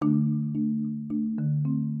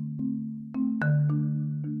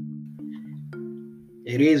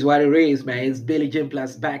It is what it is, man. It's Billy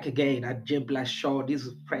Jimplas back again at Jimplas Show. This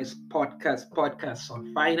is Press podcast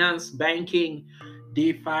on finance, banking,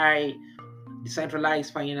 DeFi,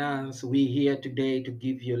 decentralized finance. We're here today to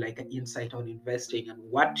give you like an insight on investing and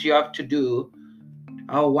what you have to do,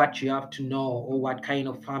 or what you have to know, or what kind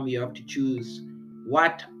of farm you have to choose.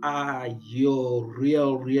 What are your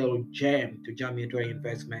real gem to jam into an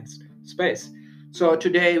investment space? So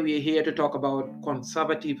today we're here to talk about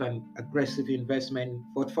conservative and aggressive investment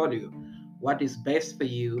portfolio. What is best for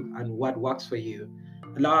you and what works for you.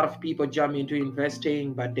 A lot of people jump into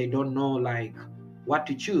investing, but they don't know like what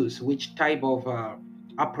to choose, which type of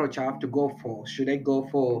approach I have to go for. Should I go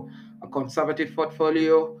for a conservative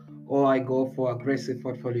portfolio or I go for aggressive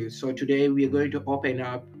portfolio? So today we are going to open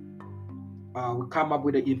up, we come up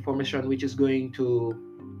with the information which is going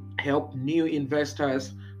to help new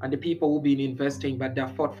investors and the people who've been investing but their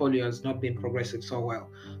portfolio has not been progressive so well.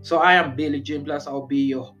 So I am Billy Jimplas. I'll be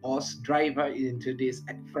your host driver into this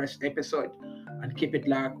first episode, and keep it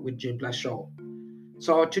locked with Jimplas Show.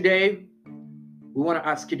 So today we want to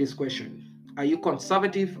ask you this question: are you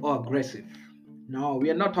conservative or aggressive? No, we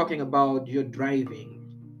are not talking about your driving.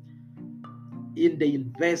 In the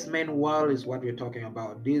investment world is what we're talking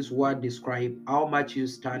about. This word describe how much you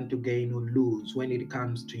stand to gain or lose when it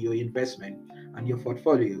comes to your investment and your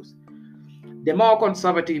portfolios. The more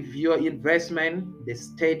conservative your investment, the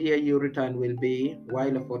steadier your return will be,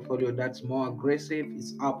 while a portfolio that's more aggressive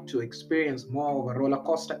is up to experience more of a roller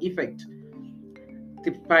coaster effect,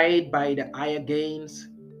 typified by the higher gains,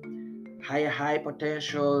 high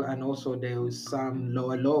potential, and also there is some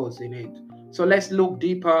lower lows in it. So let's look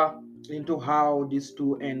deeper into how these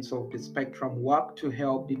two ends of the spectrum work to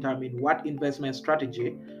help determine what investment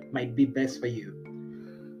strategy might be best for you.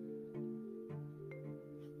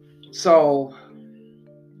 So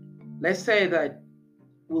let's say that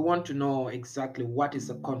we want to know exactly what is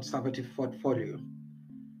a conservative portfolio.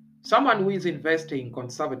 Someone who is investing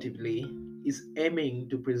conservatively is aiming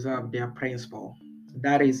to preserve their principal,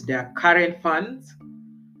 that is their current funds,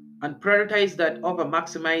 and prioritize that over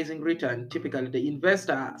maximizing return. Typically, the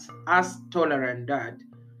investor is tolerant that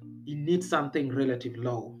it needs something relatively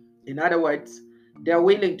low. In other words, they are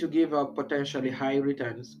willing to give up potentially high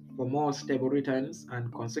returns for more stable returns,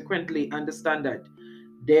 and consequently understand that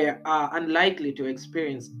they are unlikely to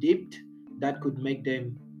experience dip that could make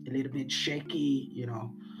them a little bit shaky.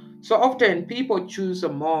 So often people choose a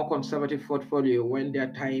more conservative portfolio when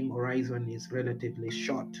their time horizon is relatively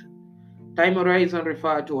short. Time horizon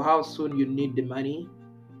refers to how soon you need the money,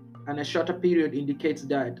 and a shorter period indicates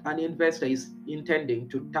that an investor is intending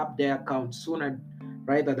to tap their account sooner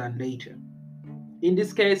rather than later. In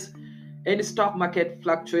this case, any stock market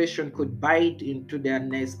fluctuation could bite into their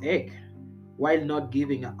nest egg while not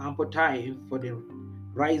giving ample time for the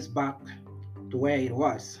rise back to where it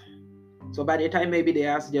was. So by the time maybe they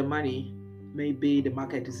ask their money, maybe the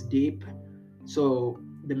market is deep. So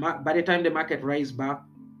by the time the market rise back,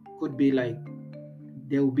 could be like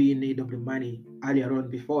they will be in need of the money earlier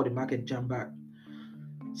on before the market jump back.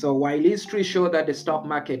 So while history shows that the stock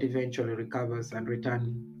market eventually recovers and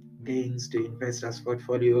return gains to investors'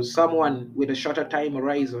 portfolios, someone with a shorter time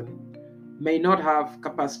horizon may not have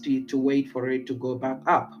capacity to wait for it to go back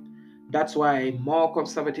up. That's why a more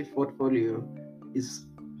conservative portfolio is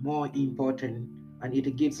more important, and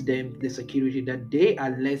it gives them the security that they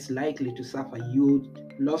are less likely to suffer huge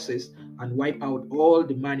losses and wipe out all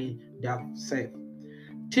the money they have saved.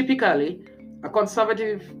 Typically, a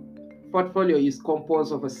conservative portfolio is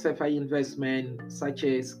composed of a safer investment such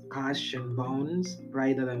as cash and bonds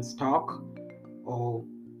rather than stock, or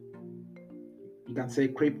you can say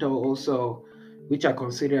crypto also, which are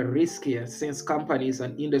considered riskier since companies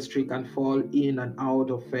and industry can fall in and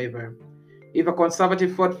out of favor. If a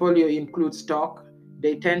conservative portfolio includes stock,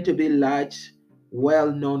 they tend to be large,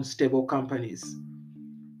 well known, stable companies,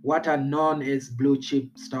 what are known as blue chip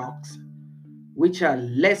stocks, which are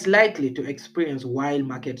less likely to experience wild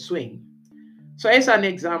market swing. So, as an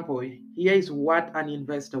example, here is what an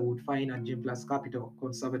investor would find at Gym Plus Capital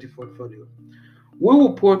conservative portfolio. We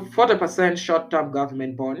will put 40% short-term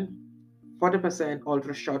government bond, 40%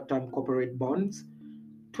 ultra short-term corporate bonds,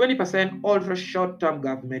 20% ultra short-term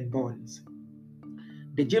government bonds.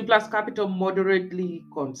 The Gym Plus Capital moderately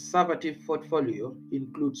conservative portfolio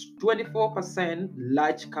includes 24%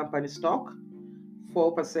 large company stock,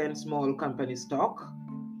 4% small company stock,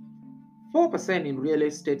 4% in real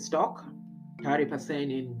estate stock,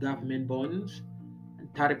 30% in government bonds,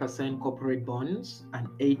 30% corporate bonds, and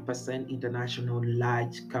 8% international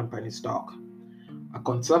large company stock. A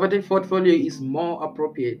conservative portfolio is more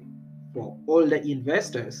appropriate for older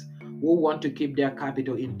investors who want to keep their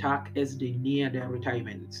capital intact as they near their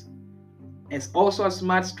retirements. It's also a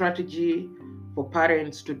smart strategy for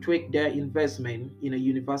parents to tweak their investment in a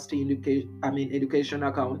university education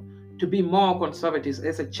account to be more conservative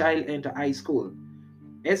as a child enter high school,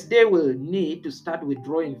 as they will need to start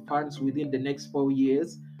withdrawing funds within the next 4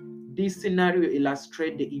 years. This scenario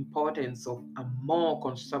illustrates the importance of a more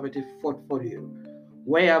conservative portfolio,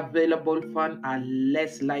 where available funds are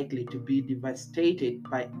less likely to be devastated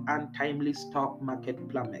by untimely stock market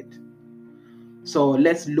plummet. So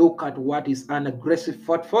let's look at what is an aggressive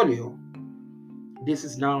portfolio. This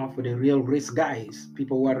is now for the real risk guys,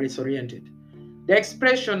 people who are risk oriented. The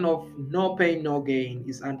expression of no pain, no gain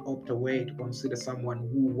is an optimal way to consider someone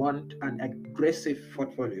who wants an aggressive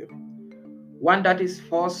portfolio, one that is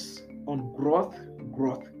focused on growth,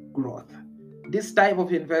 growth, growth. This type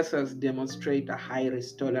of investors demonstrate a high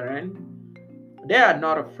risk tolerance. They are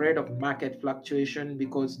not afraid of market fluctuation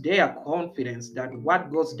because they are confident that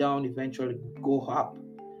what goes down eventually go up,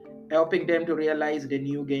 helping them to realize the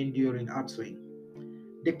new gain during upswing.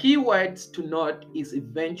 The key words to note is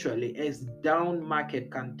eventually, as down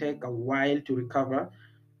market can take a while to recover,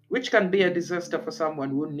 which can be a disaster for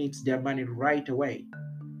someone who needs their money right away.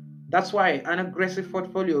 That's why an aggressive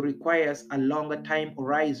portfolio requires a longer time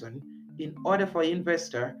horizon in order for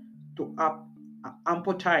investor to have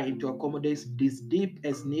ample time to accommodate this dip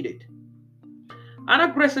as needed. An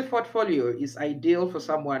aggressive portfolio is ideal for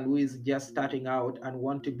someone who is just starting out and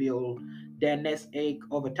want to build their nest egg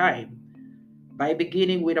over time. By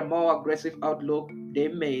beginning with a more aggressive outlook, they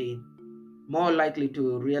may more likely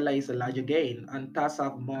to realize a larger gain and thus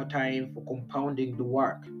have more time for compounding the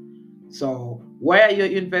work. So, where your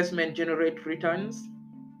investment generates returns,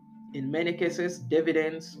 in many cases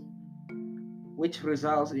dividends, which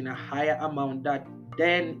results in a higher amount that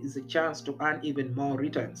then is a chance to earn even more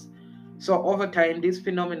returns. So over time, this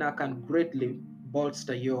phenomena can greatly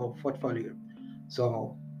bolster your portfolio.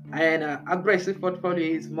 So an aggressive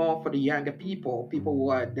portfolio is more for the younger people, people who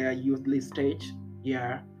are at their youthly stage.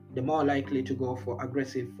 Yeah, they're more likely to go for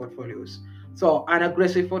aggressive portfolios. So an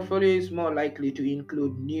aggressive portfolio is more likely to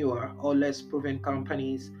include newer or less proven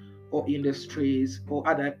companies or industries or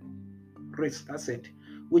other risk asset,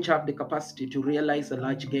 which have the capacity to realize a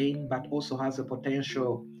large gain but also has a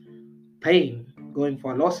potential pain going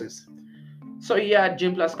for losses. So here at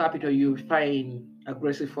Gym Plus Capital, you find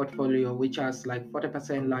aggressive portfolio which has like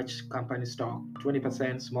 40% large company stock,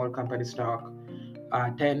 20% small company stock,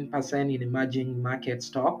 10% in emerging market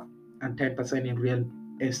stock, and 10% in real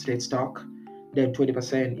estate stock, then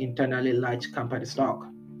 20% internally large company stock.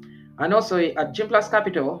 And also at Gym Plus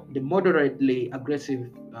Capital, the moderately aggressive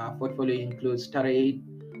portfolio includes 38%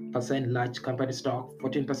 large company stock,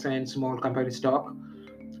 14% small company stock,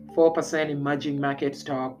 4% emerging market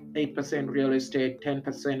stock, 8% real estate,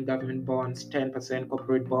 10% government bonds, 10%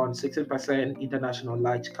 corporate bonds, 16% international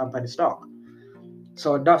large company stock.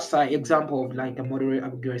 So that's an example of like a moderate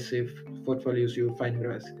aggressive portfolios you find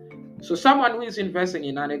in us. So someone who is investing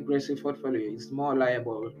in an aggressive portfolio is more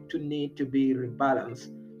liable to need to be rebalance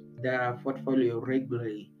their portfolio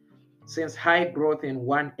regularly, since high growth in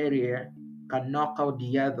one area can knock out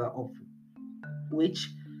the other, of which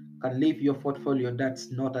can leave your portfolio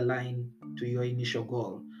that's not aligned to your initial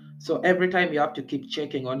goal. So every time you have to keep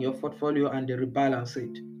checking on your portfolio and they rebalance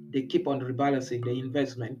it. They keep on rebalancing the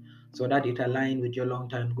investment so that it aligns with your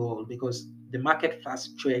long-term goal, because the market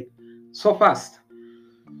fluctuates so fast.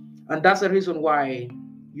 And that's the reason why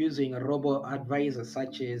using a robo advisor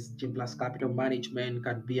such as Gym Plus Capital Management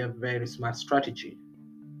can be a very smart strategy.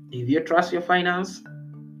 If you trust your finance,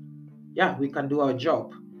 yeah, we can do our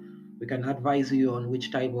job. We can advise you on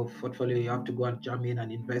which type of portfolio you have to go and jump in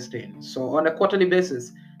and invest in. So on a quarterly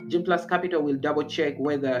basis, Gym Plus Capital will double check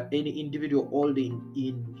whether any individual holding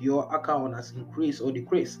in your account has increased or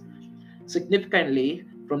decreased significantly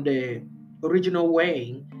from the original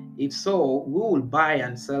weighing. If so, we will buy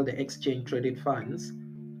and sell the exchange traded funds,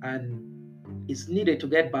 and it's needed to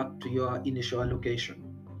get back to your initial allocation.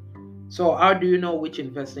 So, how do you know which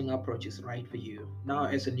investing approach is right for you? Now,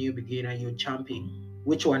 as a new beginner, you're jumping.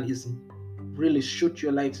 Which one is really suit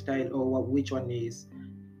your lifestyle, or which one is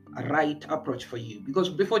a right approach for you? Because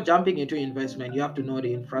before jumping into investment, you have to know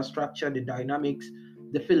the infrastructure, the dynamics,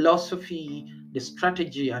 the philosophy, the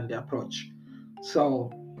strategy, and the approach.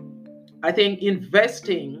 So, I think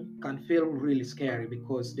investing can feel really scary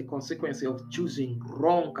because the consequence of choosing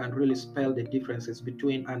wrong can really spell the differences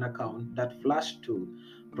between an account that flashed to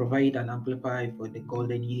provide an amplifier for the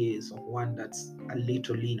golden years of one that's a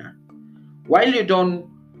little leaner. While you don't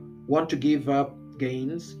want to give up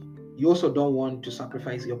gains, you also don't want to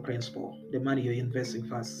sacrifice your principal, the money you're investing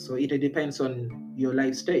first. So it depends on your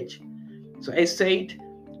life stage. So as said,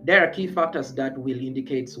 there are key factors that will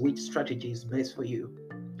indicate which strategy is best for you.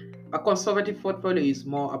 A conservative portfolio is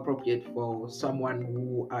more appropriate for someone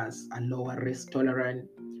who has a lower risk tolerance,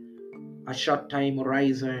 a short time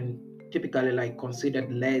horizon, typically like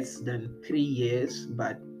considered less than 3 years,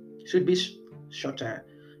 but should be shorter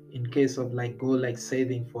in case of like goal like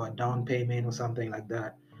saving for a down payment or something like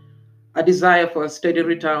that. A desire for a steady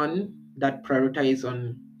return that prioritize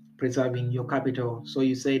on preserving your capital. So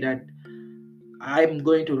you say that I'm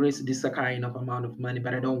going to risk this kind of amount of money,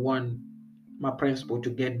 but I don't want my principal to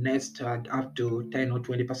get nest up to 10 or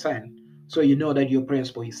 20%. So you know that your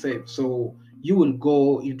principal is safe. So you will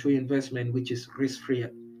go into investment which is risk free,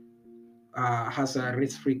 has a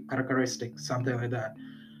risk free characteristic, something like that.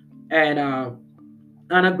 And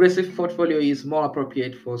an aggressive portfolio is more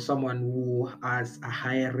appropriate for someone who has a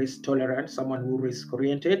higher risk tolerance, someone who risk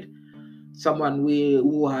oriented, someone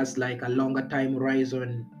who has like a longer time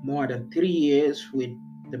horizon, more than 3 years, with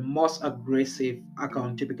the most aggressive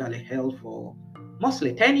account typically held for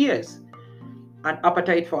mostly 10 years. An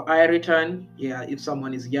appetite for higher return, yeah, if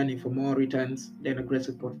someone is yearning for more returns, then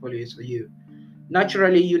aggressive portfolio is for you.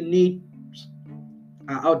 Naturally, you need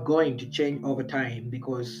outgoing to change over time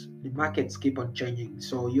because the markets keep on changing.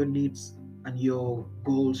 So your needs and your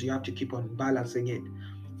goals, you have to keep on balancing it.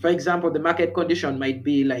 For example, the market condition might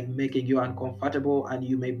be like making you uncomfortable and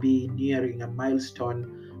you may be nearing a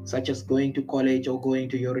milestone such as going to college or going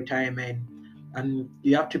to your retirement, and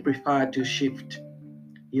you have to prefer to shift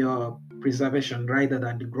your preservation rather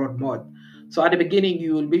than the growth mode. So at the beginning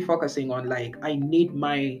you will be focusing on like I need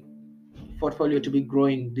my portfolio to be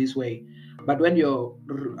growing this way, but when you're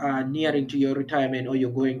nearing to your retirement or you're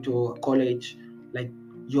going to college, like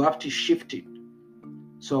you have to shift it.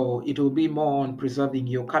 So it will be more on preserving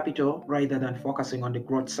your capital rather than focusing on the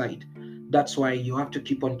growth side. That's why you have to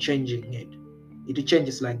keep on changing it. It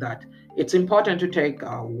changes like that. It's important to take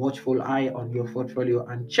a watchful eye on your portfolio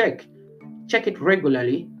and check it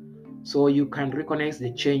regularly so you can recognize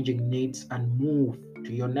the changing needs and move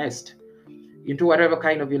to your next into whatever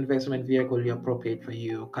kind of investment vehicle is appropriate for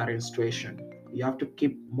your current situation. You have to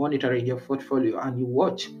keep monitoring your portfolio and you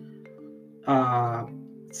watch. Uh,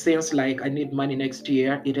 Since like I need money next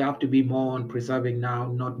year, it have to be more on preserving now,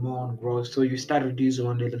 not more on growth. So you start reducing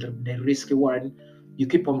on the risky one. You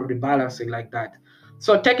keep on rebalancing like that.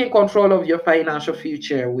 So taking control of your financial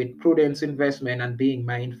future with prudence investment and being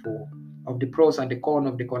mindful of the pros and the cons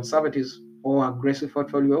of the conservative or aggressive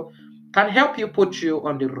portfolio can help you put you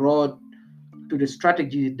on the road to the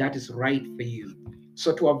strategy that is right for you.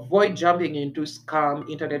 So to avoid jumping into scam,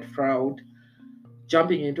 internet fraud,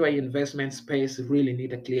 jumping into an investment space really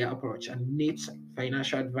need a clear approach and needs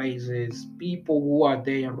financial advisors, people who are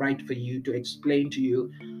there right for you to explain to you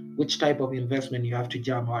which type of investment you have to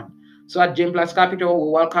jump on. So at Jimplas Capital,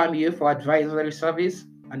 we welcome you for advisory service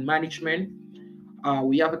and management.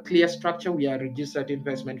 We have a clear structure. We are a registered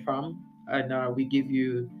investment firm, and we give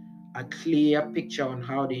you a clear picture on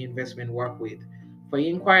how the investment work with. For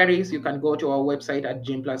inquiries, you can go to our website at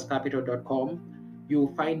gympluscapital.com.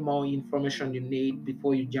 You'll find more information you need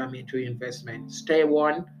before you jump into investment. Stay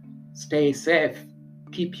warm, stay safe,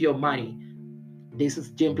 keep your money. This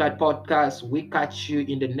is Gymplat Podcast. We catch you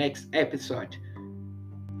in the next episode.